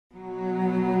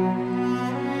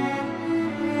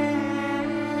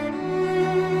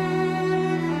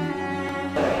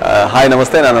Hi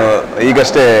ನಮಸ್ತೆ. ನಾನು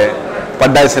ಈಗಷ್ಟೇ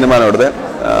ಪಡ್ಡಾಯಿ ಸಿನಿಮಾ ನೋಡಿದೆ.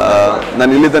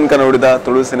 ನಾನು ಇಲ್ಲಿ ತನಕ ನೋಡಿದ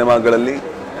ತುಳು ಸಿನಿಮಾಗಳಲ್ಲಿ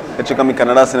ಹೆಚ್ಚು ಕಮ್ಮಿ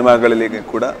ಕನ್ನಡ ಸಿನಿಮಾಗಳಲ್ಲಿ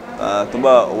ಕೂಡ ತುಂಬ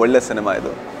ಒಳ್ಳೆಯ ಸಿನಿಮಾ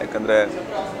ಇದು. ಯಾಕಂದರೆ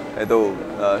ಇದು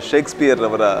ಶೇಕ್ಸ್ಪಿಯರ್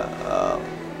ಅವರ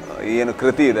ಏನು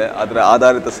ಕೃತಿ ಇದೆ ಅದರ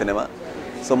ಆಧಾರಿತ ಸಿನಿಮಾ.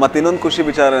 ಸೊ ಮತ್ತು ಇನ್ನೊಂದು ಖುಷಿ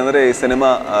ವಿಚಾರ ಅಂದರೆ ಈ ಸಿನಿಮಾ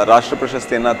ರಾಷ್ಟ್ರ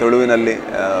ಪ್ರಶಸ್ತಿಯನ್ನು ತುಳುವಿನಲ್ಲಿ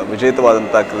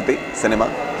ವಿಜೇತವಾದಂಥ ಕೃತಿ ಸಿನಿಮಾ.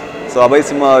 ಸೊ ಅಭಯ್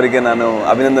ಸಿಂಹ ಅವರಿಗೆ ನಾನು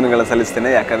ಅಭಿನಂದನೆಗಳನ್ನು ಸಲ್ಲಿಸ್ತೇನೆ.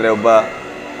 ಯಾಕಂದರೆ ಒಬ್ಬ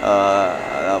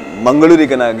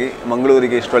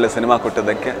ಮಂಗಳೂರಿಗೆ ಇಷ್ಟು ಒಳ್ಳೆ ಸಿನಿಮಾ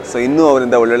ಕೊಟ್ಟದ್ದಕ್ಕೆ. ಸೊ ಇನ್ನೂ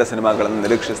ಅವರಿಂದ ಒಳ್ಳೊಳ್ಳೆ ಸಿನಿಮಾಗಳನ್ನು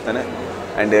ನಿರೀಕ್ಷಿಸ್ತೇನೆ.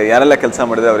 ಆ್ಯಂಡ್ ಯಾರೆಲ್ಲ ಕೆಲಸ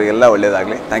ಮಾಡಿದರೆ ಅವರಿಗೆಲ್ಲ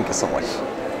ಒಳ್ಳೆಯದಾಗಲಿ. Thank you so much.